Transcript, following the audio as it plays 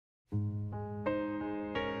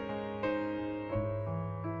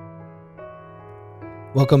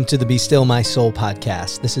Welcome to the Be Still My Soul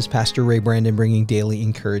podcast. This is Pastor Ray Brandon bringing daily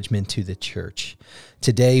encouragement to the church.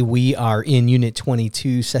 Today we are in Unit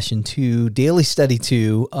 22, Session 2, Daily Study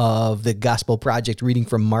 2 of the Gospel Project, reading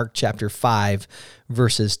from Mark chapter 5,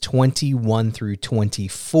 verses 21 through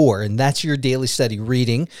 24. And that's your daily study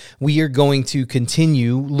reading. We are going to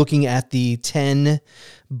continue looking at the 10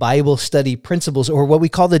 Bible study principles, or what we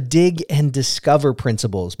call the dig and discover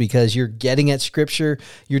principles, because you're getting at Scripture,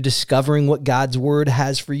 you're discovering what God's Word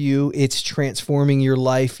has for you. It's transforming your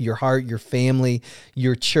life, your heart, your family,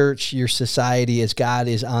 your church, your society as God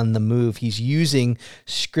is on the move. He's using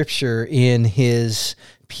Scripture in His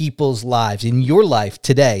people's lives, in your life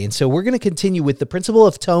today. And so we're going to continue with the principle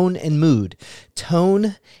of tone and mood.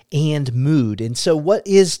 Tone and mood. And so what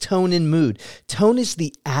is tone and mood? Tone is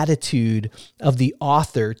the attitude of the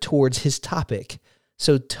author towards his topic.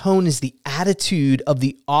 So tone is the attitude of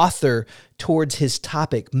the author towards his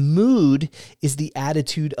topic. Mood is the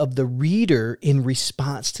attitude of the reader in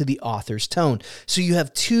response to the author's tone. So you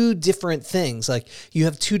have two different things,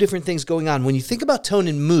 going on. When you think about tone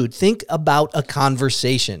and mood, think about a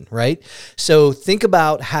conversation, right? So think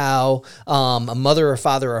about how a mother or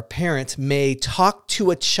father or a parent may talk to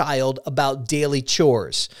a child about daily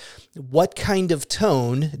chores. What kind of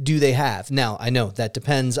tone do they have? Now, I know that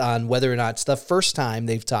depends on whether or not it's the first time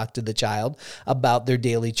they've talked to the child about their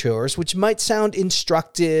daily chores, which might sound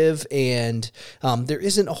instructive, and there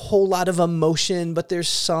isn't a whole lot of emotion, but there's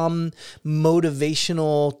some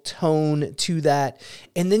motivational tone to that.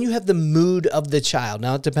 And then you have the mood of the child.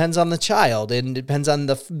 Now, it depends on the child, and it depends on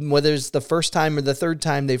whether it's the first time or the third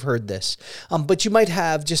time they've heard this. But you might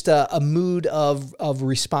have just a mood of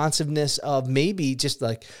responsiveness, of maybe just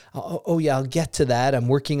like, oh yeah, I'll get to that. I'm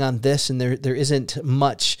working on this, and there isn't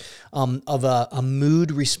much of a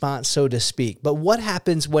mood response, so to speak. But what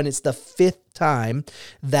happens when it's the fifth time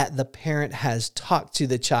that the parent has talked to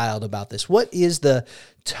the child about this? What is the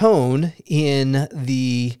tone in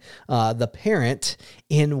the parent,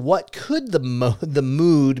 and what could the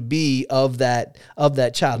mood be of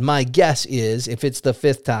that child? My guess is, if it's the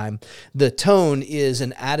fifth time, the tone is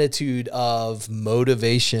an attitude of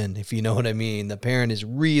motivation, if you know what I mean. The parent is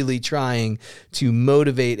really trying to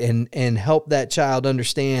motivate and help that child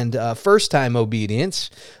understand first time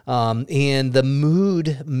obedience, and the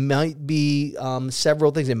mood might be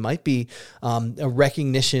several things. It might be a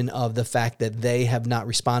recognition of the fact that they have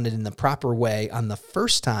not responded in the proper way on the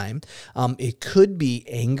first time. It could be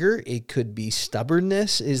anger. It could be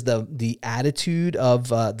stubbornness, is the attitude of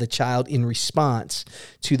the child in response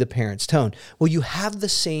to the parent's tone. Well, you have the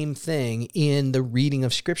same thing in the reading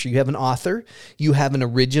of Scripture. You have an author, you have an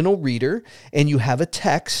original reader, and you have a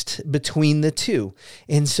text between the two.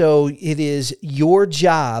 And so it is your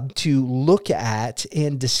job to look at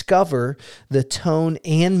and discover the tone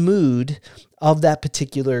and mood of that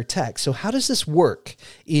particular text. So how does this work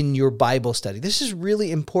in your Bible study? This is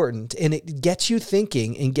really important, and it gets you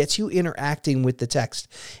thinking and gets you interacting with the text.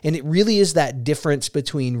 And it really is that difference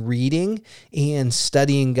between reading and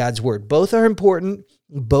studying God's Word. Both are important.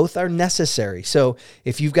 Both are necessary. So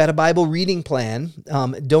if you've got a Bible reading plan,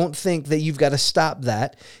 don't think that you've got to stop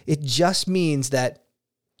that. It just means that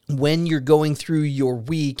when you're going through your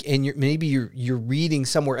week and you're reading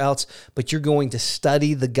somewhere else, but you're going to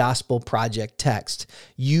study the Gospel Project text,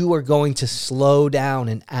 you are going to slow down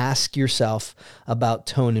and ask yourself about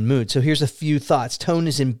tone and mood. So here's a few thoughts. Tone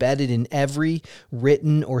is embedded in every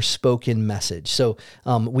written or spoken message. So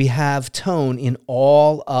we have tone in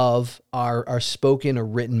all of our spoken or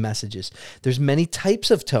written messages. There's many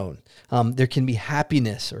types of tone. There can be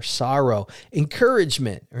happiness or sorrow,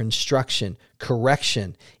 encouragement or instruction,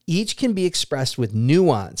 correction. Each can be expressed with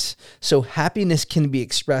nuance. So happiness can be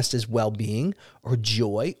expressed as well-being or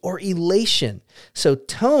joy or elation. So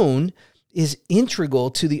tone is integral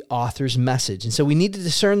to the author's message. And so we need to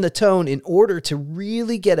discern the tone in order to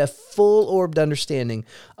really get a full-orbed understanding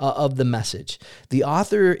of the message. The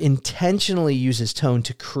author intentionally uses tone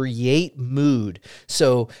to create mood.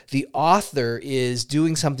 So the author is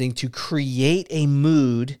doing something to create a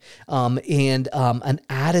mood and an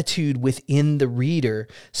attitude within the reader,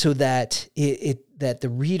 so that that the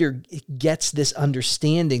reader gets this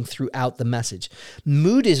understanding throughout the message.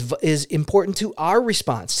 Mood is important to our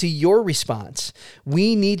response, to your response.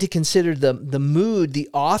 We need to consider the mood the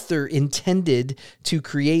author intended to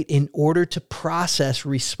create in order to process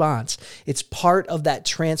response. It's part of that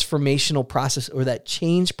transformational process, or that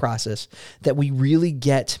change process, that we really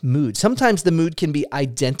get mood. Sometimes the mood can be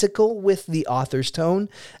identical with the author's tone.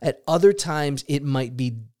 At other times, it might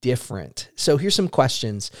be different. So here's some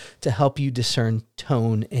questions to help you discern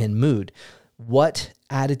tone and mood. what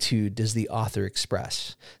attitude does the author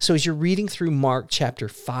express? So as you're reading through Mark chapter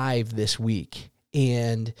 5 this week,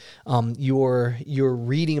 and you're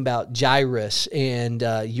reading about Jairus, and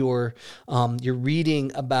you're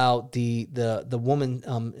reading about the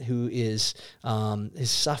woman who is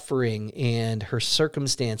suffering, and her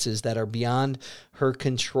circumstances that are beyond her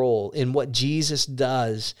control, and what Jesus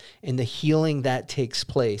does and the healing that takes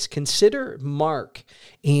place. Consider Mark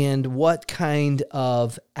and what kind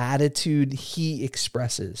of attitude he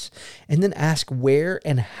expresses, and then ask where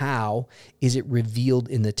and how is it revealed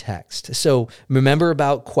in the text. So remember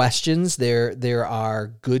about questions. There are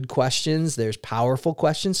good questions. There's powerful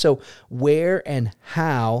questions. So where and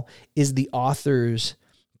how is the author's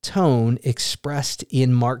tone expressed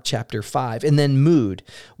in Mark chapter 5? And then mood.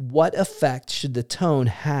 What effect should the tone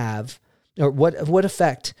have, or what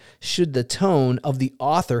effect should the tone of the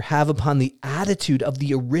author have upon the attitude of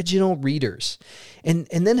the original readers? And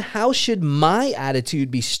then how should my attitude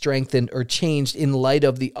be strengthened or changed in light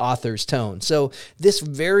of the author's tone? So this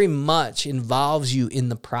very much involves you in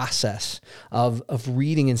the process of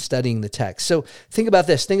reading and studying the text. So think about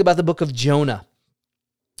this. Think about the book of Jonah.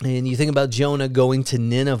 And you think about Jonah going to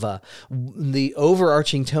Nineveh. The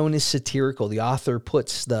overarching tone is satirical. The author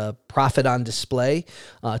puts the prophet on display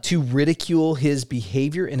to ridicule his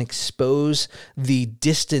behavior and expose the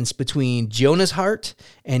distance between Jonah's heart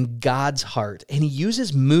and God's heart. And he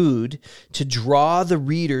uses mood to draw the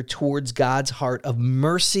reader towards God's heart of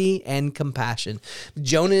mercy and compassion.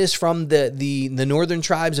 Jonah is from the northern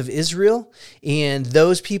tribes of Israel, and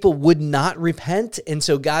those people would not repent. And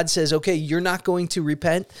so God says, okay, you're not going to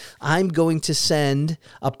repent. I'm going to send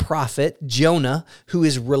a prophet, Jonah, who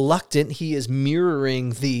is reluctant. He is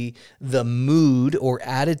mirroring the mood or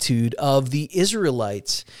attitude of the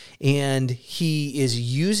Israelites. And he is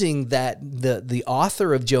using that, the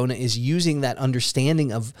author of Jonah is using that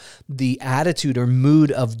understanding of the attitude or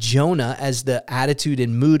mood of Jonah as the attitude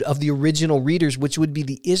and mood of the original readers, which would be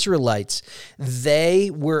the Israelites. They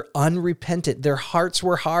were unrepentant. Their hearts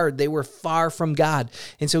were hard. They were far from God.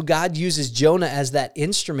 And so God uses Jonah as that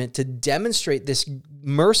instrument to demonstrate this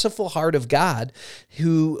merciful heart of God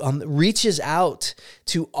who reaches out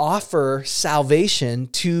to offer salvation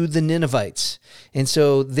to the Ninevites. And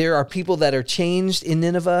so there are people that are changed in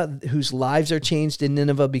Nineveh, whose lives are changed in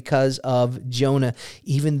Nineveh because of Jonah,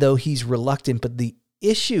 even though he's reluctant. But the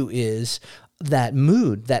issue is that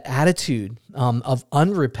mood, that attitude of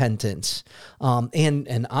unrepentance,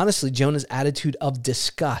 and honestly, Jonah's attitude of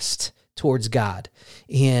disgust towards God.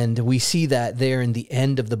 And we see that there in the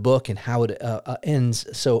end of the book and how it ends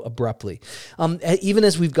so abruptly. Even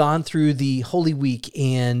as we've gone through the Holy Week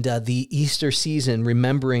and the Easter season,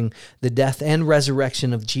 remembering the death and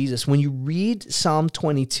resurrection of Jesus, when you read Psalm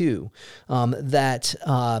 22, that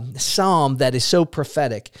psalm that is so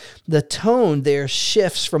prophetic, the tone there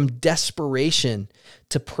shifts from desperation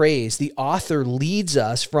to praise. The author leads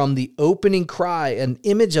us from the opening cry, an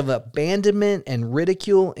image of abandonment and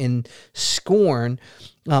ridicule and scorn.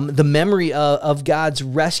 The memory of God's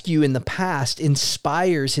rescue in the past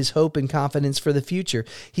inspires his hope and confidence for the future.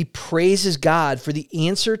 He praises God for the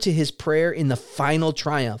answer to his prayer in the final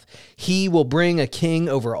triumph. He will bring a king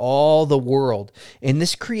over all the world. And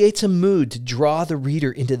this creates a mood to draw the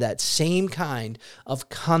reader into that same kind of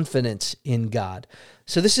confidence in God.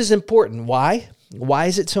 So this is important. Why? Why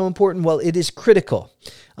is it so important? Well, it is critical.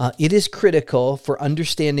 It is critical for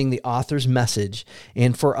understanding the author's message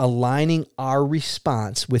and for aligning our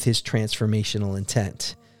response with his transformational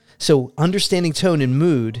intent. So understanding tone and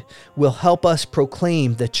mood will help us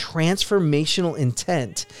proclaim the transformational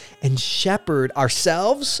intent and shepherd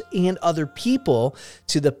ourselves and other people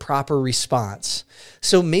to the proper response.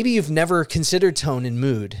 So maybe you've never considered tone and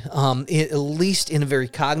mood, at least in a very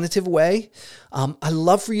cognitive way. I'd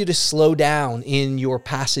love for you to slow down in your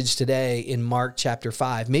passage today in Mark chapter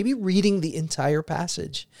 5, maybe reading the entire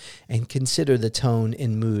passage, and consider the tone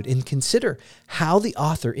and mood, and consider how the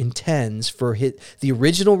author intends for the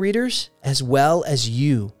original readers as well as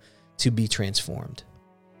you to be transformed.